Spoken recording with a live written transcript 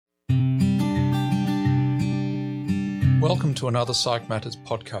Welcome to another Psych Matters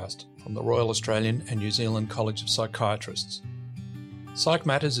podcast from the Royal Australian and New Zealand College of Psychiatrists. Psych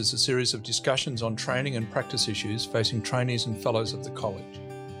Matters is a series of discussions on training and practice issues facing trainees and fellows of the college.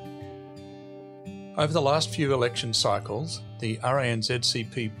 Over the last few election cycles, the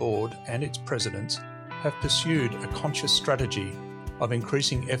RANZCP board and its presidents have pursued a conscious strategy of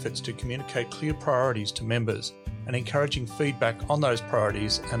increasing efforts to communicate clear priorities to members and encouraging feedback on those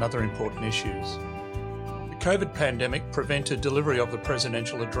priorities and other important issues. The COVID pandemic prevented delivery of the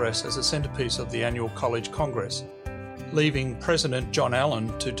presidential address as a centrepiece of the annual College Congress, leaving President John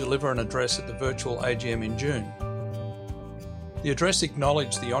Allen to deliver an address at the virtual AGM in June. The address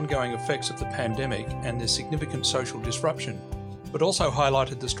acknowledged the ongoing effects of the pandemic and the significant social disruption, but also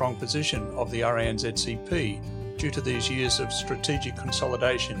highlighted the strong position of the RANZCP due to these years of strategic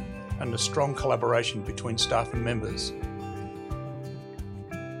consolidation and a strong collaboration between staff and members.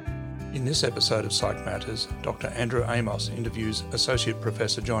 In this episode of Psych Matters, Dr. Andrew Amos interviews Associate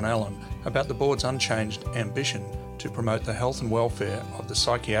Professor John Allen about the board's unchanged ambition to promote the health and welfare of the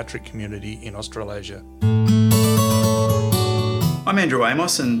psychiatric community in Australasia. I'm Andrew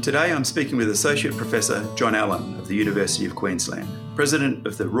Amos, and today I'm speaking with Associate Professor John Allen of the University of Queensland, President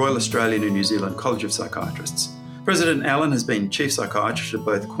of the Royal Australian and New Zealand College of Psychiatrists. President Allen has been Chief Psychiatrist of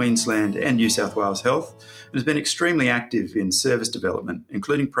both Queensland and New South Wales Health and has been extremely active in service development,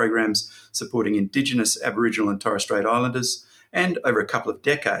 including programs supporting Indigenous, Aboriginal and Torres Strait Islanders, and over a couple of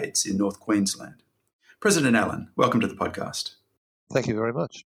decades in North Queensland. President Allen, welcome to the podcast. Thank you very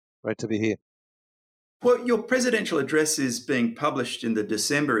much. Great to be here. Well, your presidential address is being published in the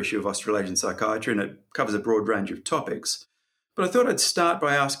December issue of Australasian Psychiatry, and it covers a broad range of topics. But I thought I'd start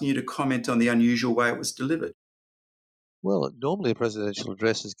by asking you to comment on the unusual way it was delivered. Well, normally a presidential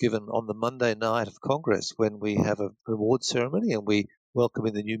address is given on the Monday night of Congress when we have a reward ceremony and we welcome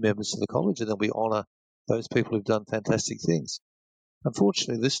in the new members to the college, and then we honour those people who've done fantastic things.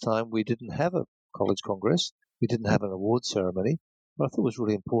 Unfortunately, this time we didn't have a college congress. We didn't have an award ceremony, but I thought it was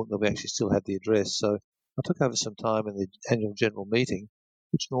really important that we actually still had the address. So I took over some time in the annual general meeting,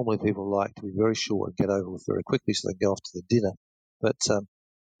 which normally people like to be very short and get over with very quickly so they can go off to the dinner. But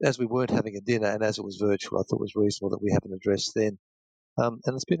as we weren't having a dinner and as it was virtual, I thought it was reasonable that we have an address then. And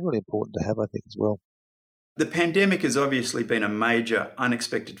it's been really important to have, I think, as well. The pandemic has obviously been a major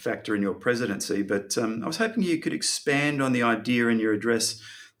unexpected factor in your presidency, but I was hoping you could expand on the idea in your address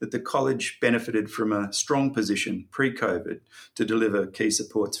that the college benefited from a strong position pre-COVID to deliver key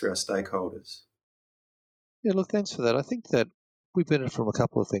supports for our stakeholders. Yeah, look, thanks for that. I think that we benefited from a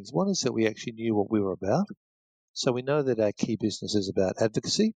couple of things. One is that we actually knew what we were about. So we know that our key business is about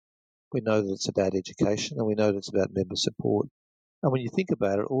advocacy, we know that it's about education, and we know that it's about member support. And when you think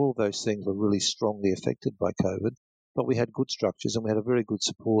about it, all of those things were really strongly affected by COVID, but we had good structures and we had a very good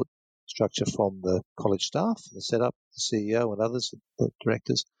support structure from the college staff, the setup, the CEO and others, the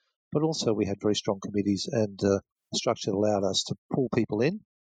directors, but also we had very strong committees and a structure that allowed us to pull people in,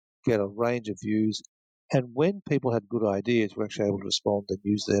 get a range of views, and when people had good ideas, we were actually able to respond and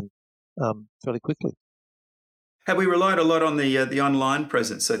use them fairly quickly. Have we relied a lot on the online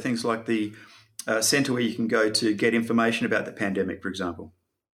presence, so things like the centre where you can go to get information about the pandemic, for example?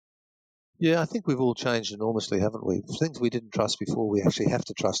 Yeah, I think we've all changed enormously, haven't we? Things we didn't trust before, we actually have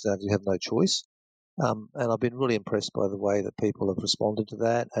to trust now because we have no choice. And I've been really impressed by the way that people have responded to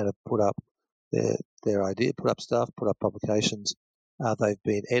that and have put up their idea, put up stuff, put up publications. They've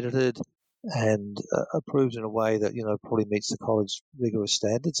been edited and approved in a way that, probably meets the college rigorous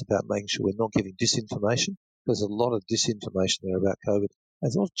standards about making sure we're not giving disinformation. There's a lot of disinformation there about COVID.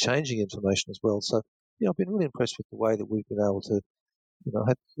 There's a lot of changing information as well. So, I've been really impressed with the way that we've been able to,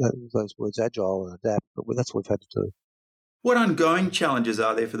 have those words agile and adapt, but that's what we've had to do. What ongoing challenges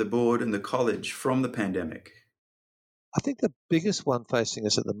are there for the board and the college from the pandemic? I think the biggest one facing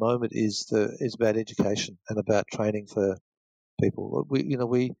us at the moment is about education and about training for people.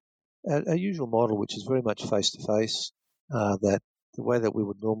 Our usual model, which is very much face-to-face, that the way that we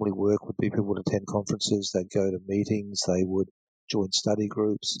would normally work would be people would attend conferences, they'd go to meetings, they would join study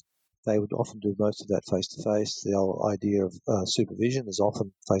groups. They would often do most of that face-to-face. The whole idea of supervision is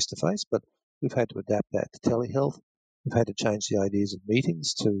often face-to-face, but we've had to adapt that to telehealth. We've had to change the ideas of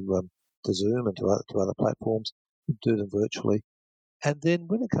meetings to Zoom and to other platforms, do them virtually. And then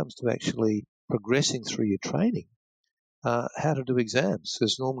when it comes to actually progressing through your training, how to do exams,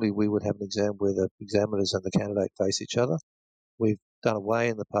 because normally we would have an exam where the examiners and the candidate face each other. We've done away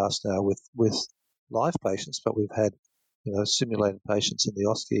in the past now with live patients, but we've had simulated patients in the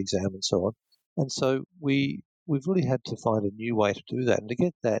OSCE exam and so on. And so we've really had to find a new way to do that. And to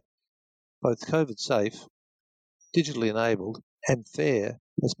get that both COVID safe, digitally enabled and fair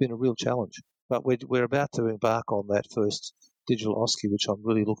has been a real challenge. But we're about to embark on that first digital OSCE, which I'm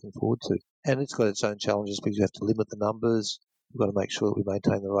really looking forward to. And it's got its own challenges because you have to limit the numbers. We've got to make sure that we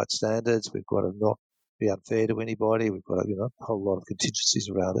maintain the right standards. We've got to not be unfair to anybody. We've got a whole lot of contingencies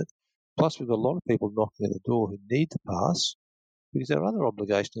around it. Plus, we've got a lot of people knocking at the door who need to pass because our other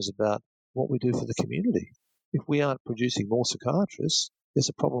obligation is about what we do for the community. If we aren't producing more psychiatrists, there's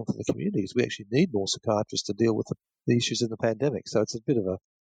a problem for the community because we actually need more psychiatrists to deal with the issues in the pandemic. So it's a bit of a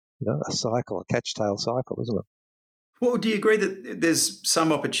cycle, a catch-tail cycle, isn't it? Well, do you agree that there's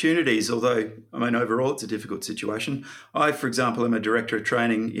some opportunities, although, overall it's a difficult situation? I, for example, am a director of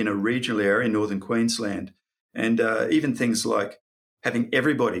training in a regional area in northern Queensland, and even things like having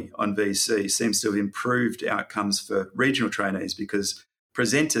everybody on VC seems to have improved outcomes for regional trainees because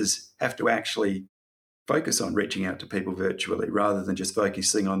presenters have to actually focus on reaching out to people virtually rather than just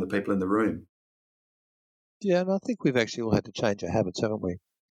focusing on the people in the room. Yeah, and I think we've actually all had to change our habits, haven't we?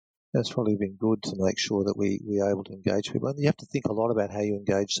 It's probably been good to make sure that we are able to engage people. And you have to think a lot about how you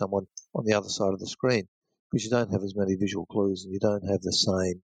engage someone on the other side of the screen because you don't have as many visual clues and you don't have the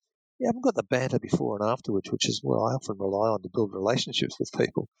same. You haven't got the banter before and afterwards, which is what I often rely on to build relationships with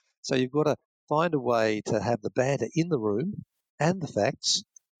people. So you've got to find a way to have the banter in the room and the facts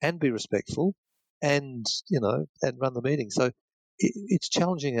and be respectful and run the meeting. So it's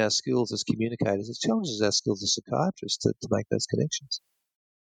challenging our skills as communicators. It challenges our skills as psychiatrists to make those connections.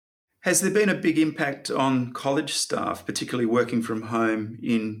 Has there been a big impact on college staff, particularly working from home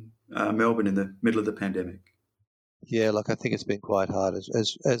in Melbourne in the middle of the pandemic? Yeah, I think it's been quite hard.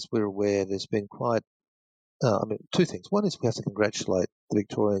 As we're aware, there's been quite, two things. One is we have to congratulate the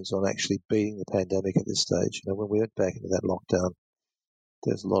Victorians on actually beating the pandemic at this stage. When we went back into that lockdown,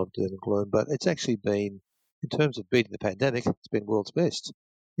 there's a lot of doom and gloom, but it's actually been, in terms of beating the pandemic, it's been world's best.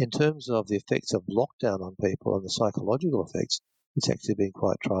 In terms of the effects of lockdown on people and the psychological effects, it's actually been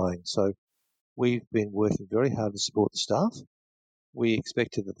quite trying. So we've been working very hard to support the staff. We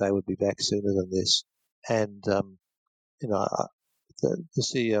expected that they would be back sooner than this. And, the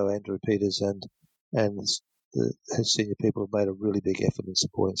CEO, Andrew Peters, and his senior people have made a really big effort in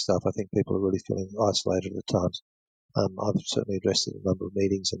supporting staff. I think people are really feeling isolated at times. I've certainly addressed it in a number of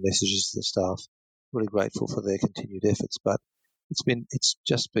meetings and messages to the staff. Really grateful for their continued efforts, but it's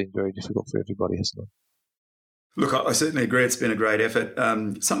just been very difficult for everybody, hasn't it? Look, I certainly agree. It's been a great effort.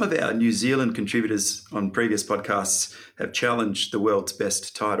 Some of our New Zealand contributors on previous podcasts have challenged the world's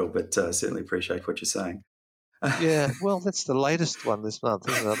best title, but certainly appreciate what you're saying. Yeah, well, that's the latest one this month,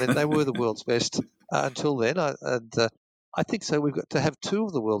 isn't it? They were the world's best until then, I think so. We've got to have two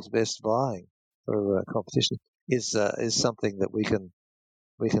of the world's best vying for a competition is something that we can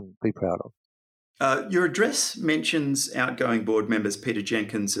be proud of. Your address mentions outgoing board members Peter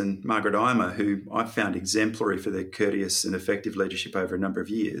Jenkins and Margaret Imer, who I've found exemplary for their courteous and effective leadership over a number of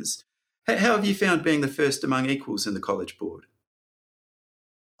years. How have you found being the first among equals in the college board?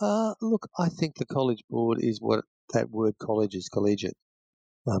 Look, I think the college board is what that word college is, collegiate.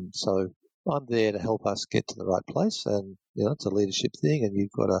 So I'm there to help us get to the right place, and it's a leadership thing, and you've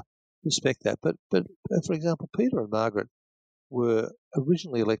got to respect that. But for example, Peter and Margaret were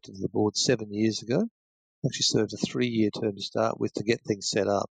originally elected to the board 7 years ago. Actually served a 3-year term to start with to get things set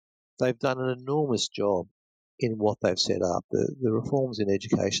up. They've done an enormous job in what they've set up. The reforms in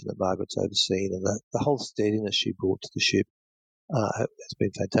education that Margaret's overseen and the whole steadiness she brought to the ship has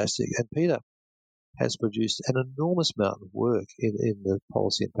been fantastic. And Peter has produced an enormous amount of work in the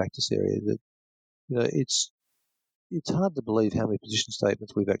policy and practice area. That it's hard to believe how many position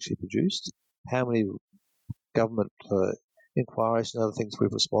statements we've actually produced, how many government inquiries and other things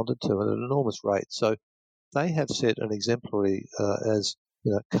we've responded to at an enormous rate. So they have set an exemplary as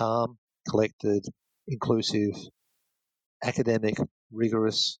calm, collected, inclusive, academic,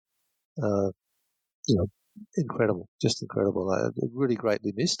 rigorous, incredible, just incredible. Really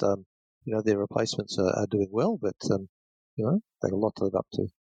greatly missed. Their replacements are doing well, but they've a lot to live up to.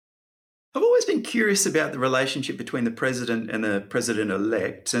 I've always been curious about the relationship between the president and the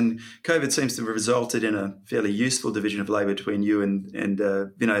president-elect, and COVID seems to have resulted in a fairly useful division of labour between you and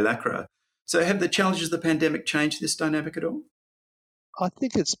Vinay Lakra. So have the challenges of the pandemic changed this dynamic at all? I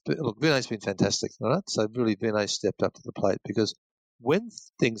think Vinay's been fantastic, right? So really Vinay stepped up to the plate because when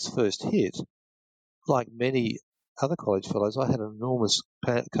things first hit, like many other college fellows, I had an enormous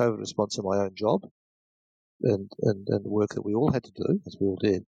COVID response in my own job and the work that we all had to do, as we all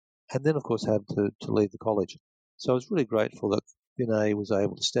did. And then, of course, had to leave the college. So I was really grateful that Vinay was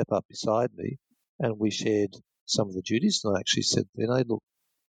able to step up beside me and we shared some of the duties. And I actually said, Vinay, look,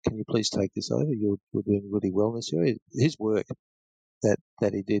 can you please take this over? You're doing really well in this area. His work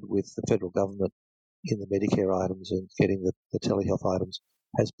that he did with the federal government in the Medicare items and getting the telehealth items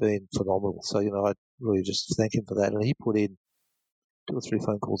has been phenomenal. So, I really just thank him for that. And he put in 2 or 3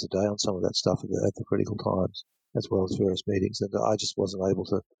 phone calls a day on some of that stuff at the critical times, as well as various meetings. And I just wasn't able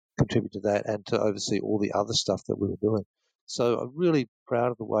to contribute to that and to oversee all the other stuff that we were doing. So I'm really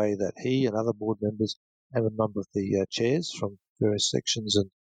proud of the way that he and other board members and a number of the chairs from various sections and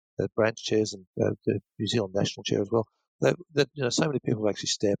the branch chairs and the New Zealand National Chair as well, that so many people have actually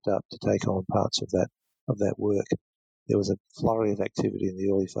stepped up to take on parts of that work. There was a flurry of activity in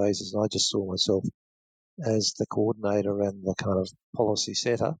the early phases, and I just saw myself as the coordinator and the kind of policy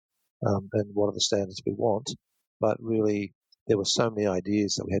setter, and what are the standards we want. But really, there were so many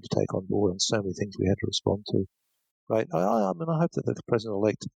ideas that we had to take on board and so many things we had to respond to. Great. I hope that the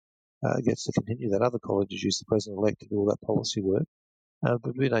President-elect gets to continue that. Other colleges use the President-elect to do all that policy work.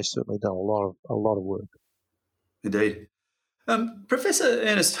 But Vinay's certainly done a lot of work. Indeed. Professor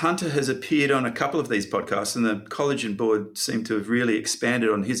Ernest Hunter has appeared on a couple of these podcasts, and the college and board seem to have really expanded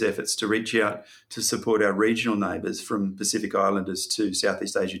on his efforts to reach out to support our regional neighbours, from Pacific Islanders to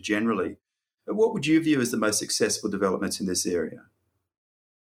Southeast Asia generally. What would you view as the most successful developments in this area?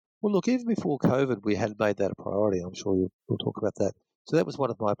 Well, look, even before COVID, we had made that a priority. I'm sure we'll talk about that. So that was one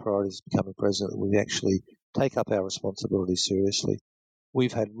of my priorities becoming president, that we actually take up our responsibilities seriously.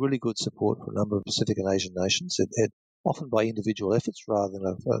 We've had really good support from a number of Pacific and Asian nations, often by individual efforts rather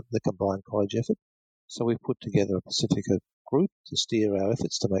than the combined college effort. So we've put together a Pacifica group to steer our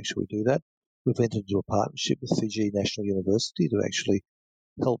efforts to make sure we do that. We've entered into a partnership with Fiji National University to actually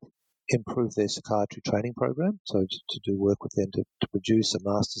help improve their psychiatry training program, so to do work with them to produce a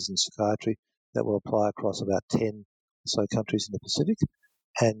master's in psychiatry that will apply across about 10 or so countries in the Pacific.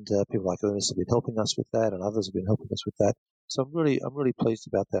 And people like Ernest have been helping us with that, and others have been helping us with that. So I'm really pleased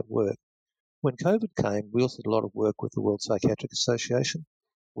about that work. When COVID came, we also did a lot of work with the World Psychiatric Association.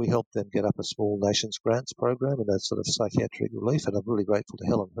 We helped them get up a small nations grants program and that sort of psychiatric relief, and I'm really grateful to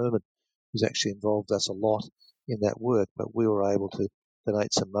Helen Herman, who's actually involved us a lot in that work. But we were able to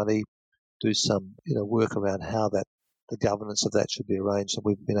donate some money, do some work around how the governance of that should be arranged. So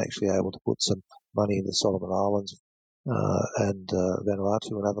we've been actually able to put some money in the Solomon Islands and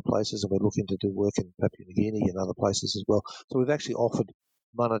Vanuatu and other places, and we're looking to do work in Papua New Guinea and other places as well. So we've actually offered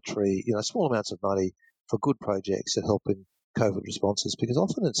monetary, small amounts of money for good projects that help in COVID responses, because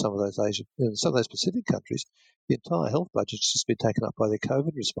often in some of those Pacific countries, the entire health budget's just been taken up by their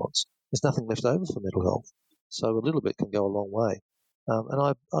COVID response. There's nothing left over for mental health. So a little bit can go a long way.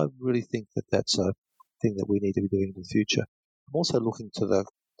 And I really think that that's a thing that we need to be doing in the future. I'm also looking to the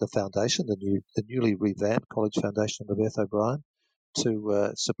foundation, the newly revamped College Foundation under Beth O'Brien,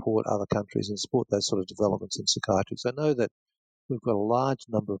 to support other countries and support those sort of developments in psychiatry. So I know that we've got a large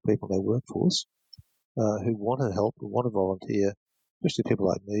number of people in our workforce who want to help, who want to volunteer, especially people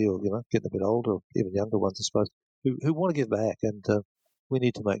like me, or getting a bit older, or even younger ones, I suppose, who want to give back. And we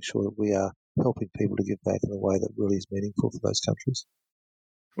need to make sure that we are helping people to give back in a way that really is meaningful for those countries.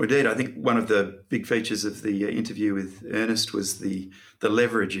 Well, indeed, I think one of the big features of the interview with Ernest was the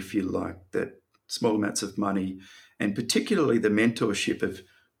leverage, if you like, that small amounts of money, and particularly the mentorship of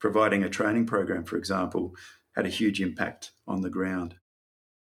providing a training program, for example, had a huge impact on the ground.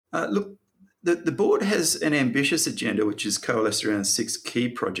 Look, the board has an ambitious agenda which is coalesced around 6 key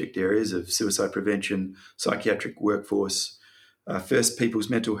project areas of suicide prevention, psychiatric workforce, First Peoples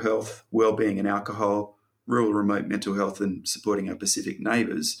mental health, wellbeing and alcohol, rural remote mental health, and supporting our Pacific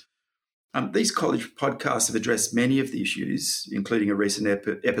neighbours. These college podcasts have addressed many of the issues, including a recent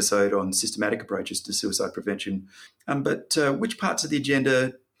episode on systematic approaches to suicide prevention. But which parts of the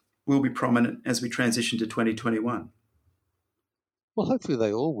agenda will be prominent as we transition to 2021? Well, hopefully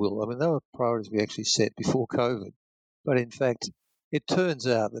they all will. I mean, they were priorities we actually set before COVID. But in fact, it turns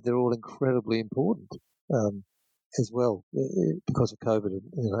out that they're all incredibly important as well because of COVID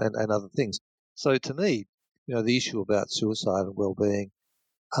and other things. So to me, the issue about suicide and well-being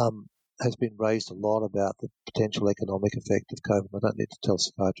has been raised a lot about the potential economic effect of COVID. I don't need to tell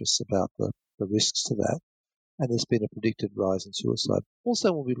psychiatrists about the risks to that. And there's been a predicted rise in suicide.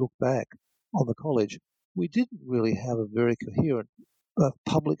 Also, when we look back on the college, we didn't really have a very coherent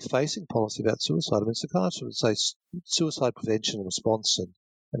public-facing policy about suicide. I mean, psychiatrists would say suicide prevention and response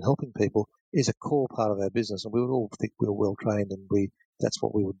and helping people is a core part of our business, and we would all think we were well-trained and that's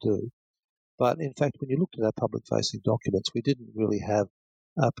what we would do. But in fact, when you looked at our public-facing documents, we didn't really have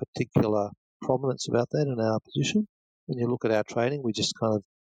a particular prominence about that in our position. When you look at our training, we just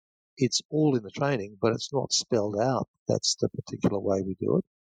it's all in the training, but it's not spelled out. That's the particular way we do it.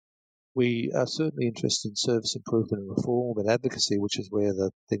 We are certainly interested in service improvement and reform and advocacy, which is where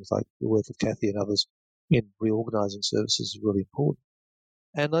the things like the work of Kathy and others in reorganising services is really important.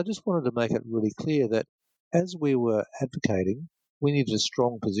 And I just wanted to make it really clear that as we were advocating we needed a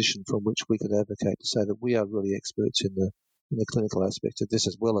strong position from which we could advocate to say that we are really experts in the clinical aspects of this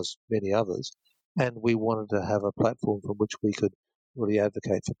as well as many others. And we wanted to have a platform from which we could really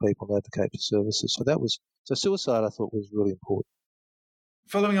advocate for people and advocate for services. So suicide I thought was really important.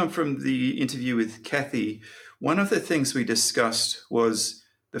 Following on from the interview with Kathy, one of the things we discussed was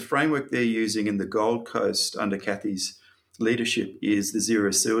the framework they're using in the Gold Coast under Kathy's leadership is the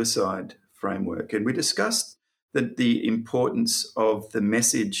Zero Suicide framework. And we discussed the importance of the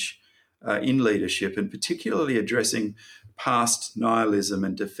message in leadership, and particularly addressing past nihilism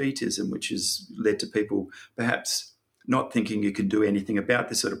and defeatism, which has led to people perhaps not thinking you can do anything about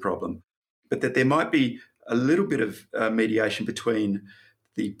this sort of problem, but that there might be a little bit of mediation between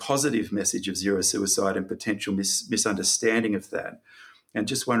the positive message of zero suicide and potential misunderstanding of that. And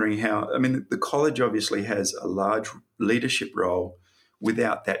just wondering the college obviously has a large leadership role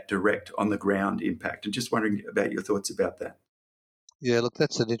without that direct on-the-ground impact. And just wondering about your thoughts about that. Yeah, look,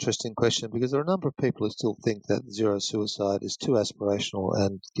 that's an interesting question because there are a number of people who still think that zero suicide is too aspirational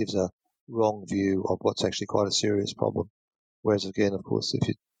and gives a wrong view of what's actually quite a serious problem. Whereas, again, of course, if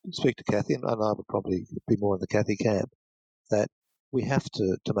you speak to Kathy, and I would probably be more in the Kathy camp, that we have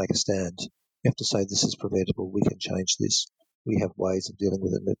to make a stand. We have to say this is preventable. We can change this. We have ways of dealing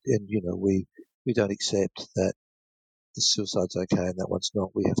with it. And we don't accept that the suicide's okay and that one's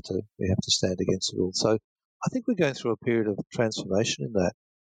not. We have to stand against it all. So I think we're going through a period of transformation in that.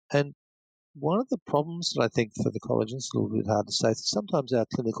 And one of the problems that I think for the college, and it's a little bit hard to say, is sometimes our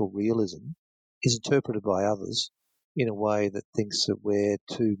clinical realism is interpreted by others in a way that thinks that we're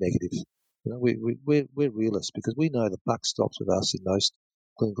too negative. We're realists because we know the buck stops with us in most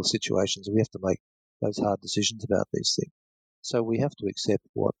clinical situations, and we have to make those hard decisions about these things. So we have to accept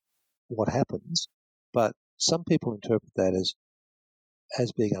what happens, but some people interpret that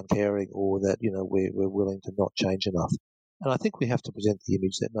as being uncaring, or that we're willing to not change enough. And I think we have to present the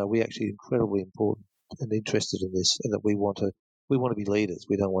image that no, we're actually incredibly important and interested in this, and that we want to be leaders.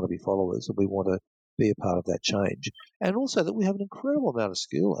 We don't want to be followers, and we want to be a part of that change. And also that we have an incredible amount of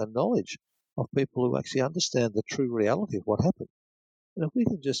skill and knowledge of people who actually understand the true reality of what happened. And if we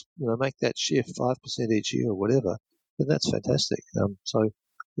can just make that shift 5% each year or whatever, then that's fantastic. So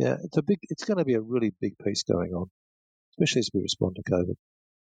yeah, it's going to be a really big piece going on, especially as we respond to COVID.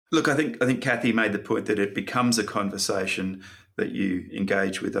 Look, I think Kathy made the point that it becomes a conversation that you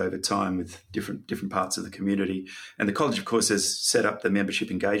engage with over time with different parts of the community. And the college, of course, has set up the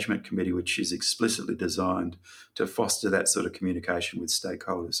Membership Engagement Committee, which is explicitly designed to foster that sort of communication with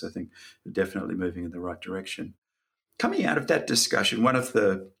stakeholders. So I think we're definitely moving in the right direction. Coming out of that discussion, one of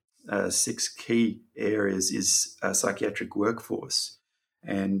the 6 key areas is psychiatric workforce.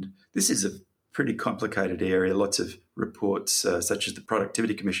 And this is a pretty complicated area, lots of reports such as the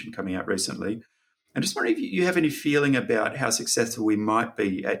Productivity Commission coming out recently. I'm just wondering if you have any feeling about how successful we might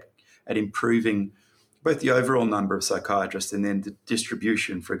be at improving both the overall number of psychiatrists and then the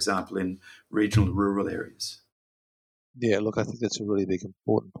distribution, for example, in regional and rural areas. Yeah, look, I think that's a really big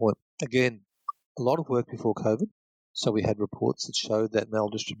important point. Again, a lot of work before COVID. So we had reports that showed that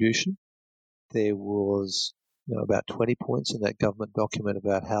maldistribution. There was about 20 points in that government document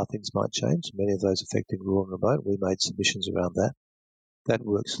about how things might change, many of those affecting rural and remote. We made submissions around that. That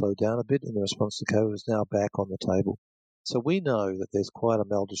work slowed down a bit in the response to COVID, is now back on the table. So we know that there's quite a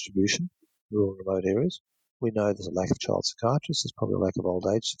maldistribution in rural and remote areas. We know there's a lack of child psychiatrists. There's probably a lack of old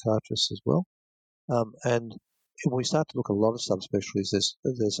age psychiatrists as well. And when we start to look at a lot of subspecialties,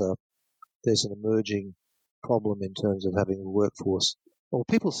 there's an emerging problem in terms of having a workforce or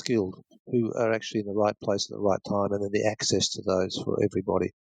people skilled who are actually in the right place at the right time, and then the access to those for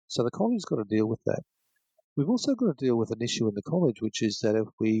everybody. So the college's got to deal with that. We've also got to deal with an issue in the college, which is that if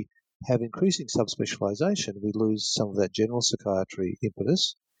we have increasing subspecialisation, we lose some of that general psychiatry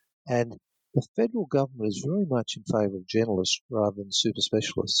impetus, and the federal government is very much in favour of generalists rather than super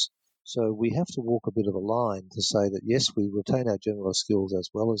specialists. So we have to walk a bit of a line to say that, yes, we retain our generalist skills as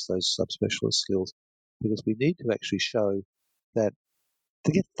well as those subspecialist skills, because we need to actually show that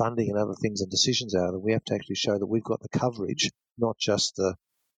to get funding and other things and decisions out of them, we have to actually show that we've got the coverage, not just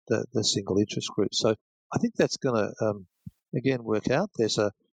the single interest group. So I think that's going to, again, work out. There's 2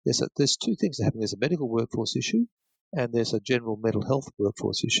 things happening. There's a medical workforce issue and there's a general mental health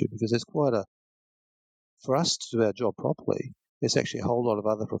workforce issue, because there's for us to do our job properly, there's actually a whole lot of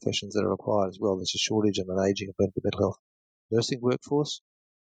other professions that are required as well. There's a shortage and an ageing of mental health nursing workforce.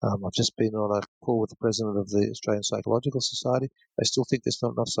 I've just been on a call with the president of the Australian Psychological Society. They still think there's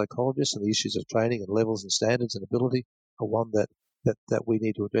not enough psychologists, and the issues of training and levels and standards and ability are one that we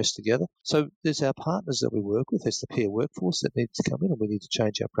need to address together. So there's our partners that we work with. There's the peer workforce that needs to come in, and we need to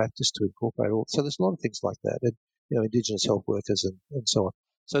change our practice to incorporate all. So there's a lot of things like that. And Indigenous health workers and so on.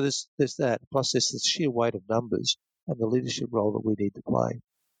 So there's that. Plus there's the sheer weight of numbers and the leadership role that we need to play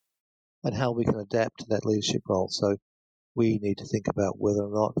and how we can adapt to that leadership role. So we need to think about whether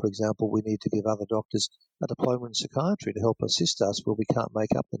or not, for example, we need to give other doctors a diploma in psychiatry to help assist us where we can't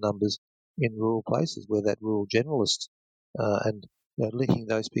make up the numbers in rural places where that rural generalist and linking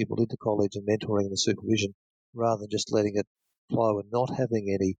those people into college and mentoring and supervision rather than just letting it flow and not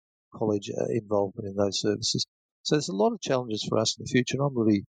having any college involvement in those services. So there's a lot of challenges for us in the future,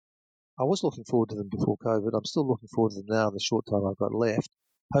 and I was looking forward to them before COVID. I'm still looking forward to them now in the short time I've got left.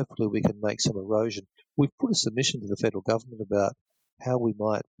 Hopefully we can make some erosion. We've put a submission to the federal government about how we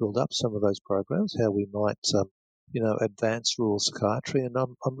might build up some of those programs, how we might, advance rural psychiatry, and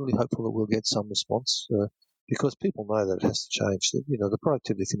I'm really hopeful that we'll get some response because people know that it has to change. The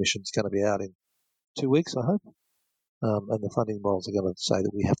Productivity Commission is going to be out in 2 weeks, I hope, and the funding models are going to say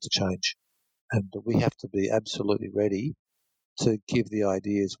that we have to change, and we have to be absolutely ready to give the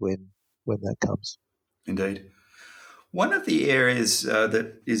ideas when that comes. Indeed. One of the areas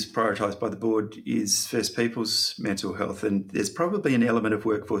that is prioritised by the board is First Peoples mental health, and there's probably an element of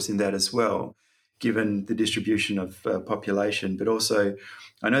workforce in that as well, given the distribution of population. But also,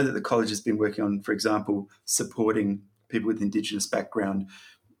 I know that the college has been working on, for example, supporting people with Indigenous background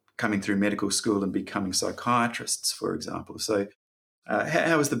coming through medical school and becoming psychiatrists, for example. So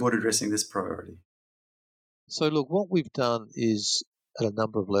how is the board addressing this priority? So look, what we've done is at a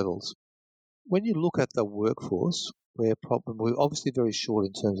number of levels. When you look at the workforce, we're obviously very short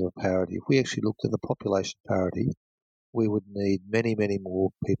in terms of parity. If we actually looked at the population parity, we would need many, many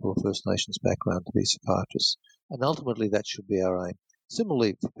more people of First Nations background to be psychiatrists. And ultimately that should be our aim.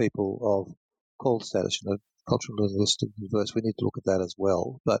 Similarly, for people of CALD status, cultural and linguistic diverse, we need to look at that as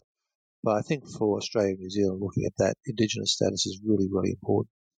well. But I think for Australia and New Zealand, looking at that Indigenous status is really, really important.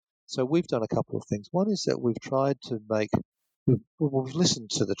 So we've done a couple of things. One is that we've tried to we've listened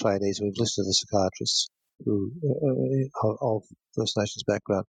to the trainees, we've listened to the psychiatrists who of First Nations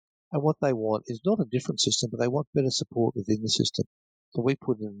background, and what they want is not a different system, but they want better support within the system. So we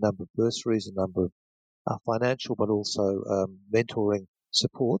put in a number of bursaries, a number of financial, but also mentoring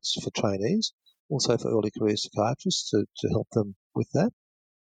supports for trainees, also for early career psychiatrists to help them with that.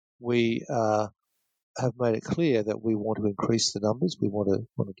 We have made it clear that we want to increase the numbers. We want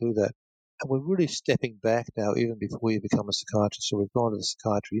to do that. And we're really stepping back now, even before you become a psychiatrist. So we've gone to the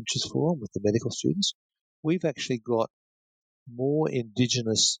Psychiatry Interest Forum with the medical students. We've actually got more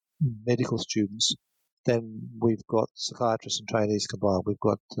Indigenous medical students than we've got psychiatrists and trainees combined. We've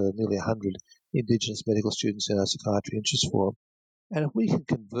got nearly 100 Indigenous medical students in our Psychiatry Interest Forum. And if we can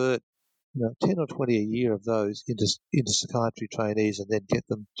convert 10 or 20 a year of those into psychiatry trainees and then get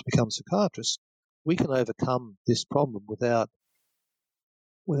them to become psychiatrists, we can overcome this problem without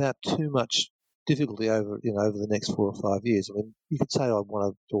too much difficulty over the next 4 or 5 years. I mean, you could say I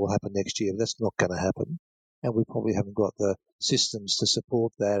want it to all happen next year, but that's not going to happen. And we probably haven't got the systems to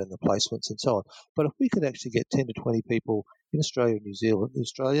support that and the placements and so on. But if we could actually get 10 to 20 people in Australia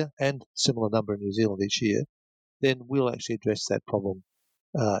and similar number in New Zealand each year, then we'll actually address that problem,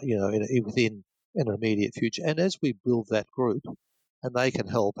 within an immediate future. And as we build that group, and they can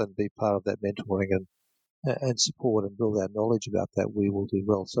help and be part of that mentoring and support and build our knowledge about that, we will do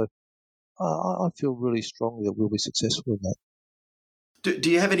well. So I feel really strongly that we'll be successful in that.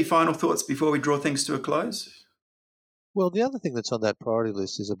 Do you have any final thoughts before we draw things to a close? Well, the other thing that's on that priority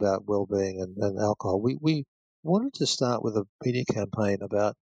list is about well-being and alcohol. We wanted to start with a media campaign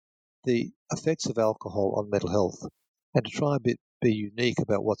about the effects of alcohol on mental health and to try a bit be unique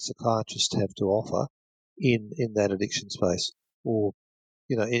about what psychiatrists have to offer in that addiction space, or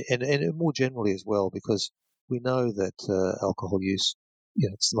and more generally as well, because we know that alcohol use,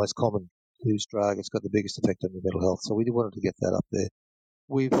 it's the most common used drug. It's got the biggest effect on your mental health. So we wanted to get that up there.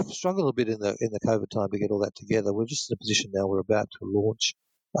 We've struggled a bit in the COVID time to get all that together. We're just in a position now. We're about to launch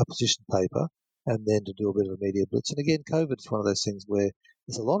a position paper and then to do a bit of a media blitz. And again, COVID is one of those things where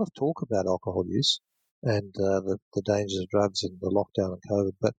there's a lot of talk about alcohol use and the dangers of drugs and the lockdown and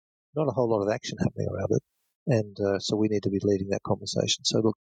COVID, but not a whole lot of action happening around it. And so we need to be leading that conversation. So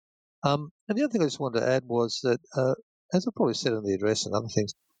look, and the other thing I just wanted to add was that, as I probably said in the address and other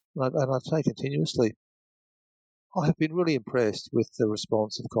things, and I say continuously, I have been really impressed with the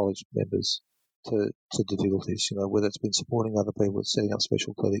response of college members to difficulties, whether it's been supporting other people, it's setting up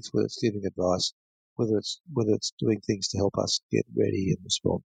special clinics, whether it's giving advice, whether it's doing things to help us get ready and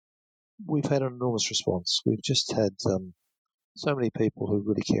respond. We've had an enormous response. We've just had so many people who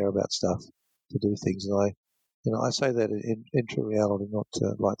really care about stuff to do things, and I say that in true reality, not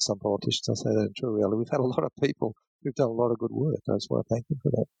like some politicians. I say that in true reality. We've had a lot of people who've done a lot of good work. I just want to thank them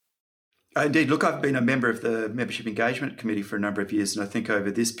for that. Indeed. Look, I've been a member of the Membership Engagement Committee for a number of years, and I think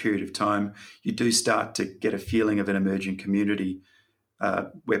over this period of time, you do start to get a feeling of an emerging community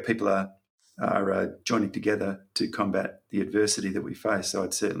where people are joining together to combat the adversity that we face. So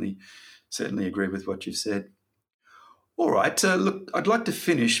I'd certainly agree with what you've said. All right. Look, I'd like to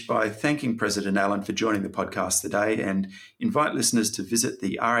finish by thanking President Allen for joining the podcast today and invite listeners to visit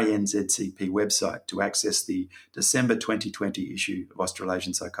the RANZCP website to access the December 2020 issue of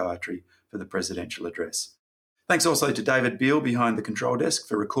Australasian Psychiatry for the presidential address. Thanks also to David Beale behind the control desk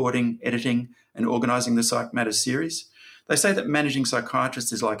for recording, editing and organising the Psych Matters series. They say that managing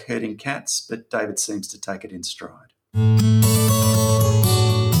psychiatrists is like herding cats, but David seems to take it in stride.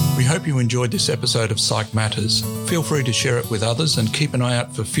 We hope you enjoyed this episode of Psych Matters. Feel free to share it with others and keep an eye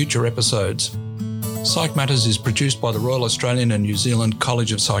out for future episodes. Psych Matters is produced by the Royal Australian and New Zealand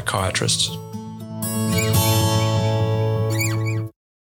College of Psychiatrists.